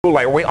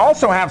layer. We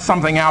also have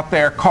something out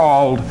there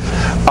called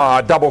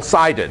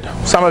double-sided.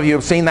 Some of you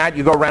have seen that.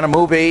 You go rent a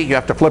movie, you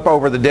have to flip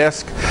over the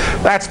disc.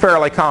 That's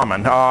fairly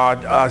common.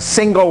 A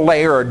single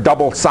layer or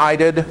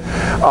double-sided,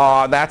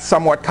 that's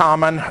somewhat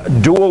common.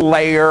 Dual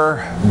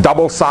layer,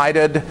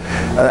 double-sided,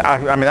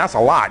 I mean that's a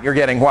lot. You're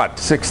getting what,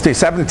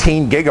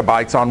 17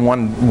 gigabytes on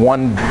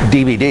one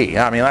DVD.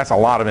 I mean that's a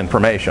lot of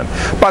information.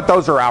 But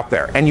those are out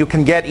there, and you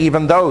can get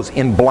even those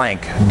in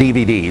blank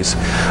DVDs.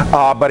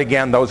 But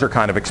again, those are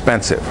kind of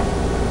expensive.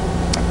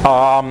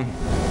 What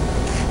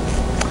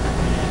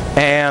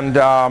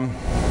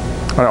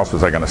else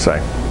was I going to say?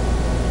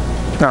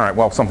 All right,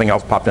 well, something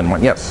else popped in.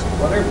 Yes?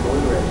 What are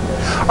Blu-ray?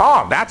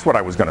 Oh, that's what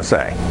I was going to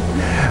say.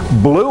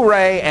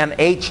 Blu-ray and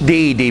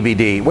HD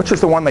DVD. Which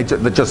is the one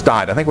that just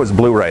died? I think it was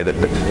Blu-ray that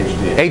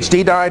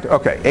HD died.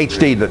 Okay,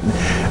 HD.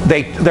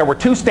 There were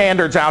two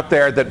standards out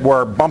there that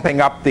were bumping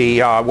up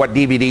the what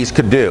DVDs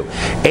could do: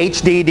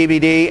 HD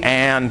DVD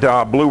and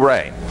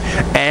Blu-ray.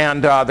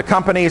 And the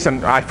companies,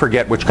 and I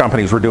forget which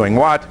companies were doing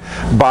what,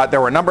 but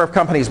there were a number of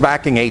companies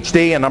backing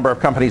HD, a number of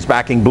companies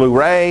backing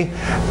Blu-ray,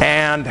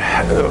 and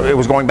it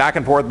was going back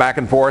and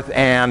forth,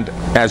 and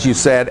as you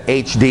said,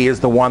 HD is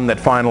the one that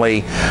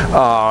finally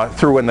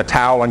threw in the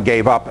towel and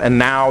gave up, and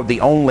now the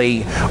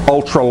only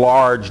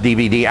ultra-large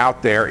DVD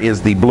out there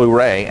is the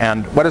Blu-ray.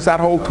 And what does that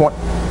hold?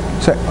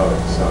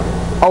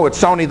 Oh,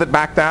 it's Sony that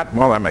backed that?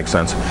 Well, that makes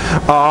sense.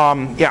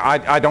 Yeah,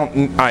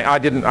 I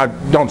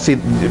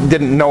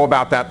didn't know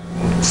about that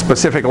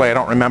specifically. I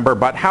don't remember.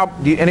 But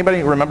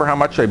anybody remember how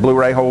much a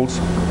Blu-ray holds?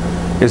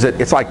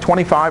 It's like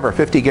 25 or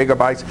 50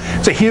 gigabytes.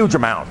 It's a huge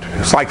amount.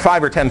 It's like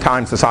 5 or 10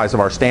 times the size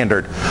of our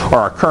standard or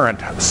our current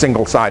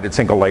single-sided,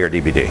 single-layer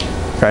DVD.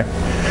 Okay.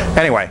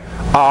 Anyway,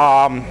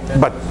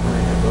 but.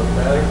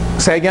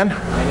 Say again?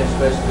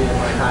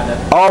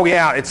 Oh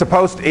yeah, it's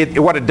supposed to,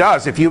 what it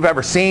does, if you've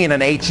ever seen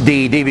an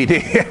HD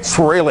DVD, it's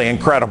really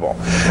incredible.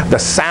 The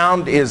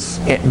sound is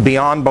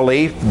beyond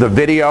belief, the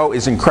video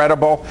is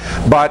incredible,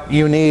 but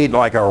you need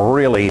like a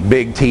really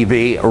big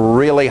TV, a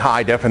really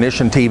high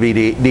definition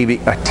TV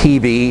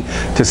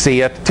to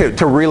see it,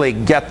 to really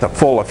get the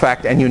full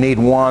effect, and you need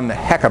one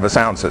heck of a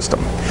sound system.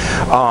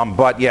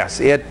 But yes,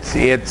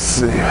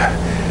 it's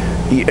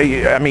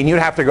I mean, you'd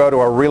have to go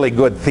to a really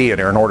good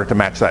theater in order to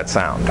match that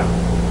sound.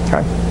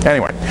 Okay.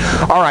 Anyway,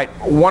 all right.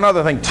 One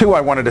other thing too I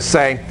wanted to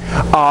say.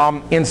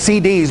 In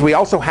CDs, we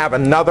also have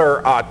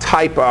another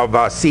type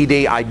of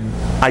CD. I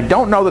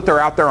don't know that they're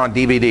out there on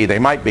DVD. They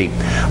might be,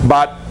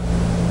 but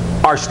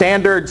our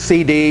standard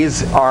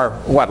CDs are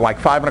what, like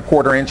 5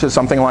 1/4 inches,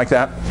 something like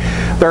that.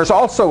 There's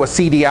also a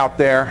CD out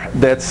there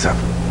that's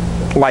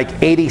like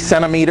 80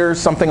 centimeters,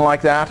 something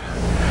like that.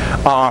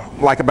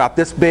 Like about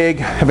this big.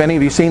 Have any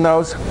of you seen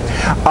those?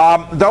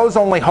 Those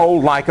only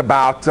hold like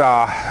about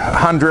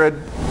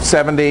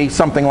 170,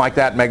 something like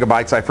that,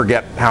 megabytes. I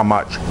forget how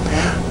much.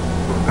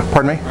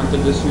 Pardon me? Aren't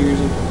they just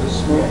using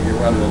this small? You're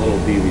running a little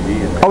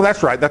DVD in there. Oh,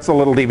 that's right. That's a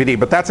little DVD,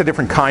 but that's a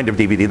different kind of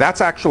DVD.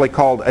 That's actually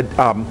called a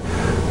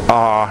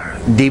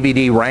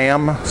DVD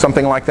RAM,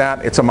 something like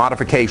that. It's a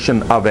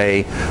modification of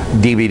a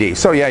DVD.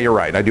 So yeah, you're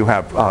right. I do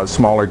have a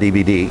smaller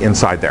DVD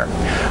inside there.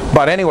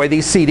 But anyway,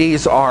 these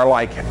CDs are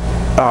like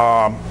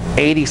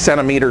 80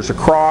 centimeters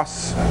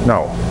across.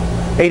 No,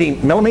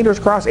 80 millimeters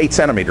across, 8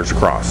 centimeters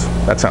across.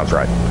 That sounds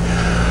right.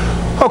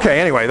 Okay,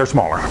 anyway, they're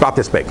smaller, about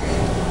this big.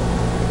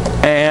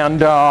 And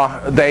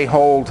they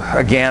hold,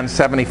 again,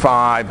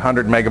 75,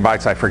 100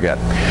 megabytes, I forget.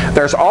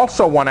 There's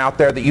also one out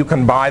there that you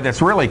can buy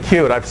that's really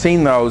cute. I've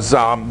seen those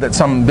that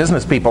some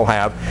business people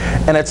have.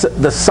 And it's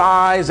the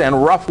size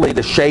and roughly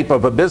the shape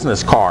of a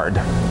business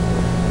card.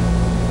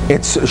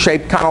 It's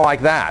shaped kind of like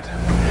that.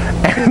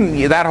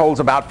 And that holds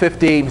about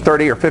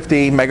 30 or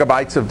 50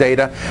 megabytes of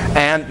data.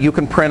 And you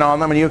can print on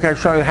them and you can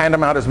actually hand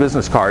them out as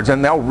business cards.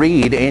 And they'll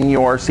read in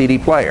your CD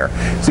player.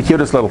 It's the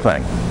cutest little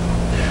thing.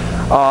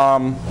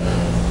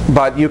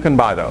 But you can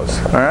buy those,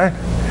 all right?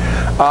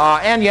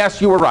 And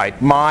yes, you were right.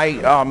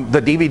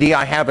 The DVD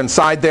I have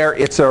inside there,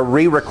 it's a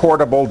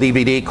re-recordable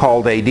DVD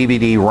called a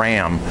DVD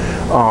RAM.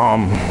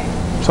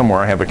 Somewhere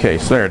I have a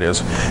case. There it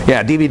is.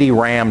 Yeah, DVD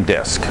RAM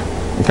disc.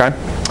 Okay?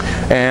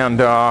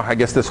 And I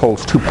guess this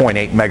holds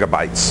 2.8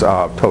 megabytes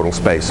total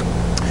space.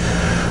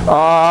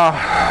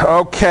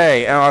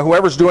 Okay,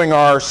 whoever's doing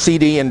our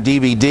CD and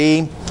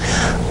DVD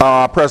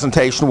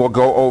presentation will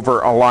go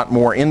over a lot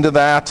more into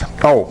that.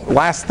 Oh,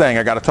 last thing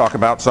I got to talk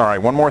about, sorry,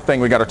 one more thing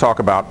we got to talk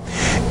about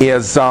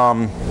is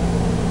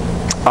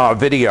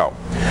video.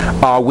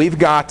 We've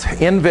got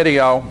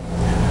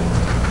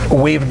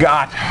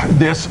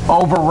this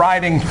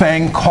overriding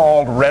thing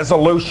called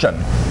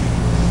resolution.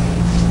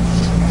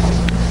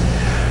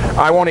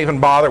 I won't even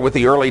bother with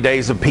the early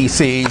days of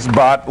PCs,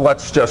 but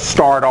let's just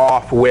start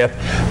off with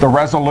the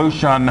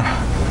resolution.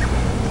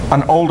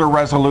 An older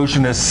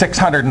resolution is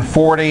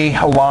 640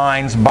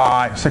 lines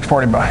by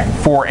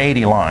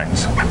 480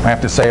 lines. I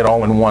have to say it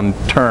all in one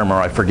term or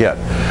I forget.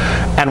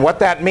 And what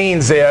that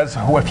means is,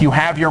 if you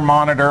have your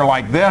monitor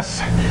like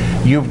this,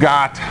 you've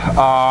got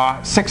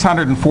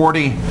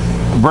 640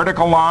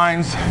 vertical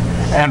lines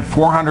and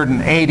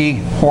 480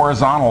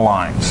 horizontal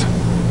lines.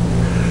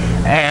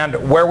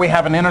 And where we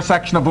have an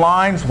intersection of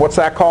lines, what's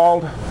that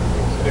called?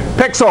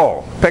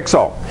 Pixel.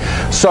 Pixel.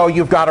 So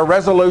you've got a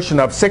resolution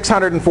of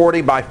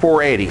 640 by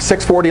 480.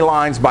 640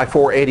 lines by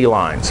 480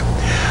 lines.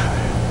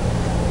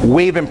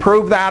 We've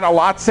improved that a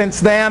lot since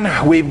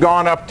then. We've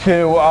gone up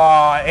to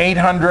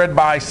 800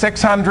 by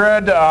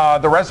 600.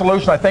 The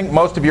resolution I think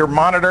most of your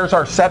monitors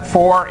are set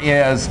for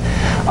is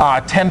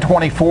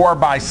 1024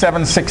 by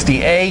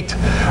 768.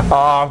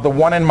 The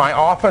one in my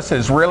office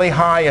is really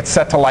high. It's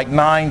set to like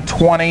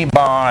 920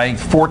 by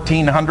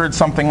 1400,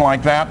 something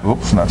like that.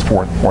 Oops, that's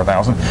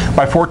 4000.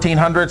 By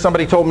 1400.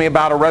 Somebody told me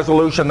about a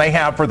resolution they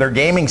have for their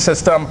gaming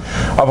system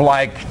of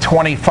like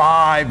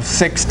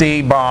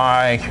 2560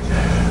 by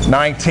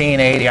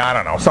 1980, I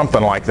don't know,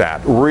 something like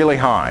that. Really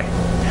high.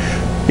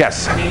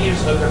 Yes? Can you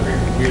just hook up your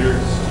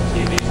computers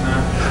to TVs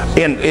now?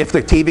 If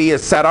the TV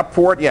is set up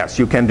for it, yes,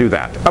 you can do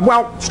that.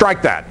 Well,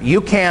 strike that.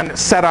 You can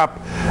set up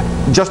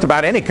just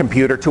about any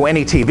computer to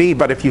any TV,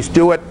 but if you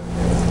do it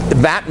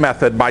that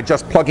method by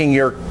just plugging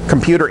your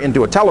computer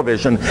into a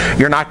television,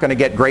 you're not going to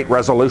get great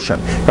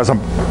resolution because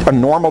a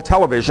normal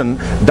television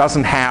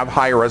doesn't have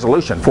higher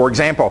resolution. For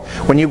example,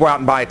 when you go out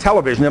and buy a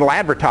television, it'll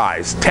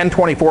advertise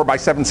 1024 by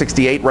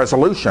 768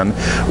 resolution,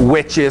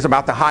 which is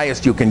about the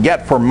highest you can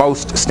get for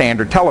most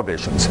standard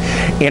televisions.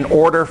 In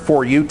order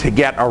for you to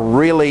get a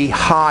really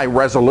high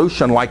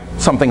resolution like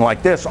something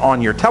like this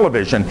on your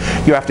television,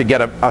 you have to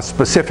get a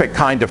specific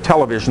kind of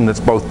television that's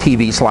both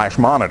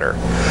TV/monitor.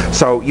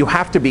 So you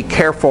have to be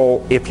careful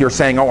if you're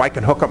saying, oh, I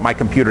can hook up my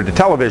computer to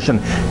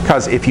television,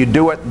 because if you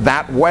do it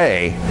that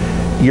way,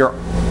 you're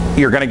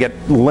going to get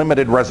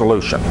limited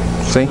resolution.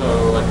 See?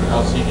 So like an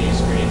LCD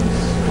screen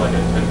is like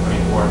a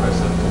 1024 by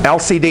 768.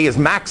 LCD is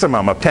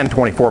maximum of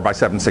 1024 by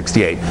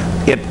 768.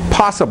 It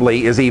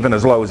possibly is even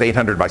as low as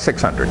 800 by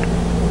 600. Okay? You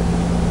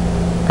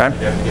have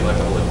to get like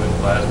a liquid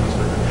plasma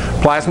sort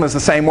of. Plasma is the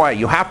same way.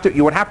 You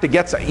would have to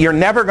get. You're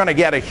never going to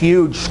get a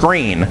huge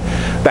screen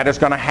that is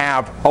going to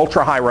have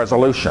ultra high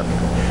resolution.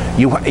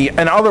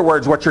 In other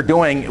words, what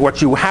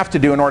you have to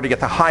do in order to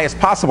get the highest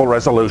possible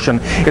resolution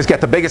is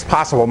get the biggest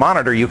possible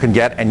monitor you can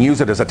get and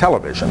use it as a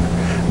television.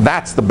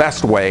 That's the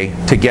best way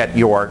to get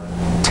your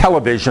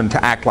television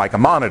to act like a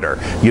monitor.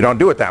 You don't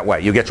do it that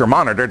way. You get your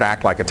monitor to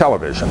act like a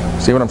television.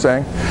 See what I'm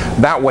saying?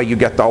 That way you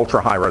get the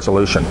ultra high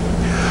resolution.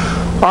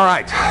 All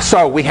right,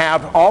 so we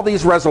have all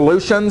these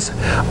resolutions,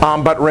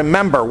 but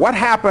remember, what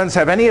happens,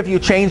 have any of you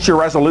changed your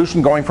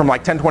resolution going from like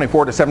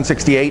 1024 to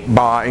 768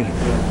 by...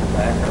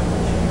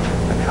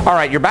 All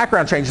right, your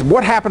background changes.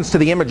 What happens to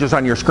the images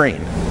on your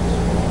screen?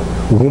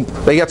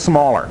 They get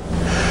smaller.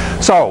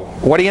 So,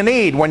 what do you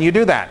need when you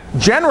do that?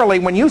 Generally,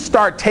 when you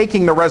start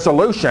taking the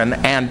resolution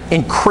and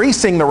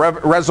increasing the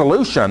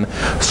resolution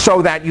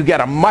so that you get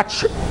a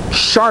much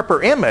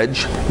sharper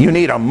image, you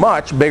need a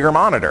much bigger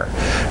monitor.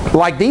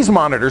 Like these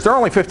monitors, they're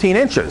only 15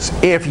 inches.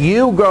 If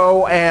you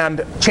go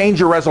and change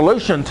your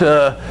resolution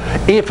to,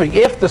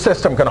 if the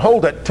system can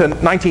hold it, to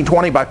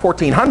 1920 by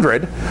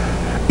 1400,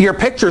 your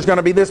picture is going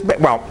to be this big.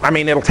 Well, I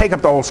mean, it'll take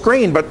up the whole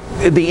screen, but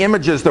the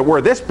images that were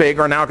this big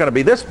are now going to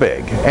be this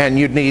big. And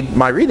you'd need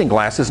my reading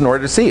glasses in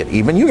order to see it.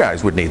 Even you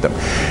guys would need them.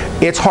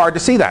 It's hard to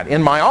see that.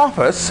 In my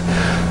office,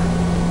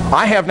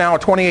 I have now a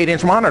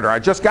 28-inch monitor. I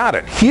just got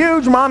it.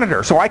 Huge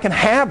monitor, so I can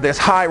have this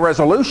high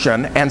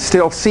resolution and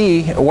still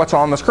see what's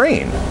on the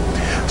screen.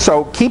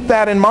 So keep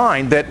that in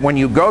mind, that when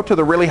you go to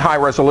the really high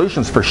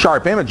resolutions for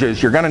sharp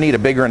images, you're going to need a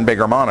bigger and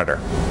bigger monitor.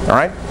 All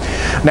right?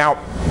 Now,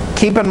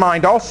 keep in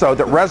mind also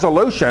that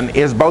resolution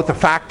is both a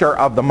factor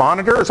of the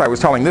monitor, as I was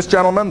telling this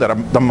gentleman,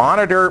 that the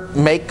monitor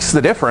makes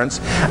the difference,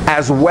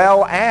 as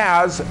well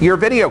as your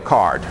video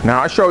card. Now,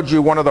 I showed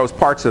you one of those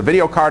parts of the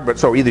video card, but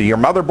so either your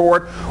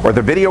motherboard or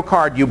the video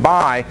card you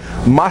buy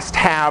must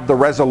have the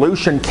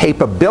resolution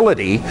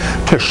capability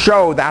to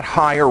show that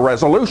higher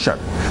resolution.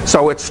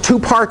 So it's two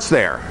parts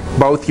there.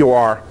 Both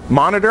your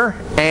monitor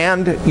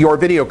and your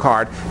video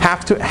card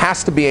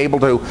has to be able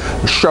to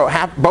show,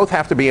 both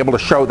have to be able to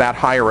show that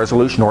higher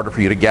resolution in order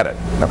for you to get it.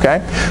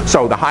 Okay?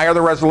 So the higher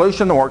the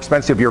resolution, the more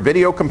expensive your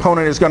video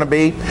component is going to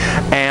be,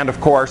 and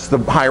of course the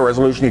higher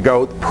resolution you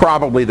go,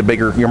 probably the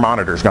bigger your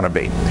monitor is going to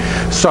be.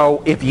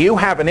 So if you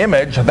have an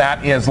image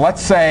that is,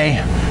 let's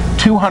say,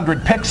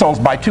 200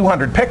 pixels by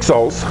 200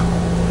 pixels,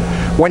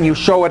 when you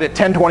show it at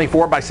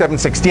 1024 by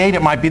 768,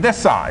 it might be this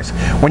size.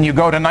 When you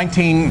go to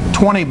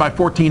 1920 by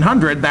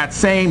 1400, that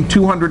same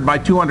 200 by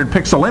 200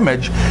 pixel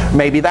image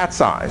may be that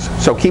size.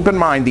 So keep in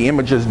mind the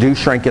images do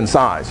shrink in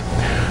size.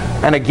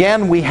 And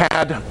again, we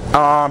had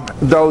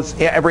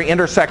every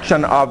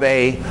intersection of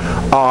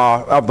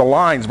the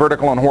lines,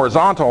 vertical and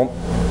horizontal,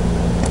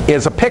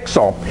 is a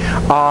pixel.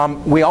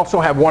 We also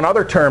have one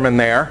other term in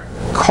there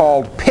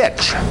called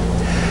pitch.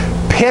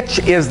 Pitch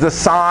is the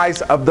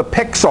size of the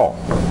pixel.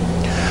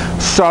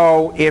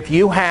 So if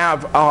you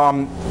have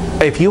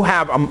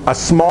a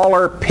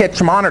smaller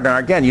pitch monitor,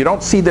 again, you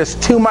don't see this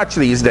too much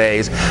these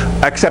days,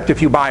 except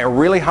if you buy a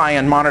really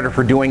high-end monitor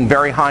for doing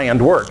very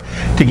high-end work.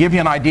 To give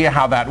you an idea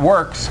how that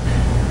works,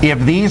 if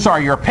these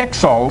are your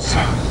pixels,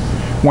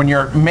 when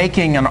you're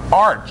making an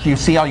arch, you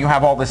see how you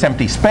have all this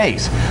empty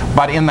space.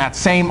 But in that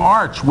same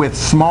arch with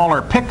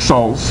smaller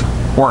pixels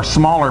or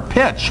smaller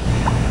pitch,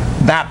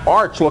 that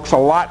arch looks a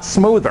lot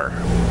smoother.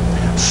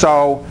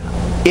 So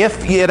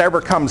if it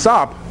ever comes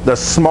up, the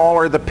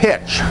smaller the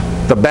pitch,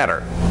 the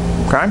better.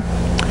 Okay?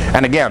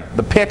 And again,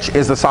 the pitch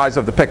is the size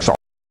of the pixel.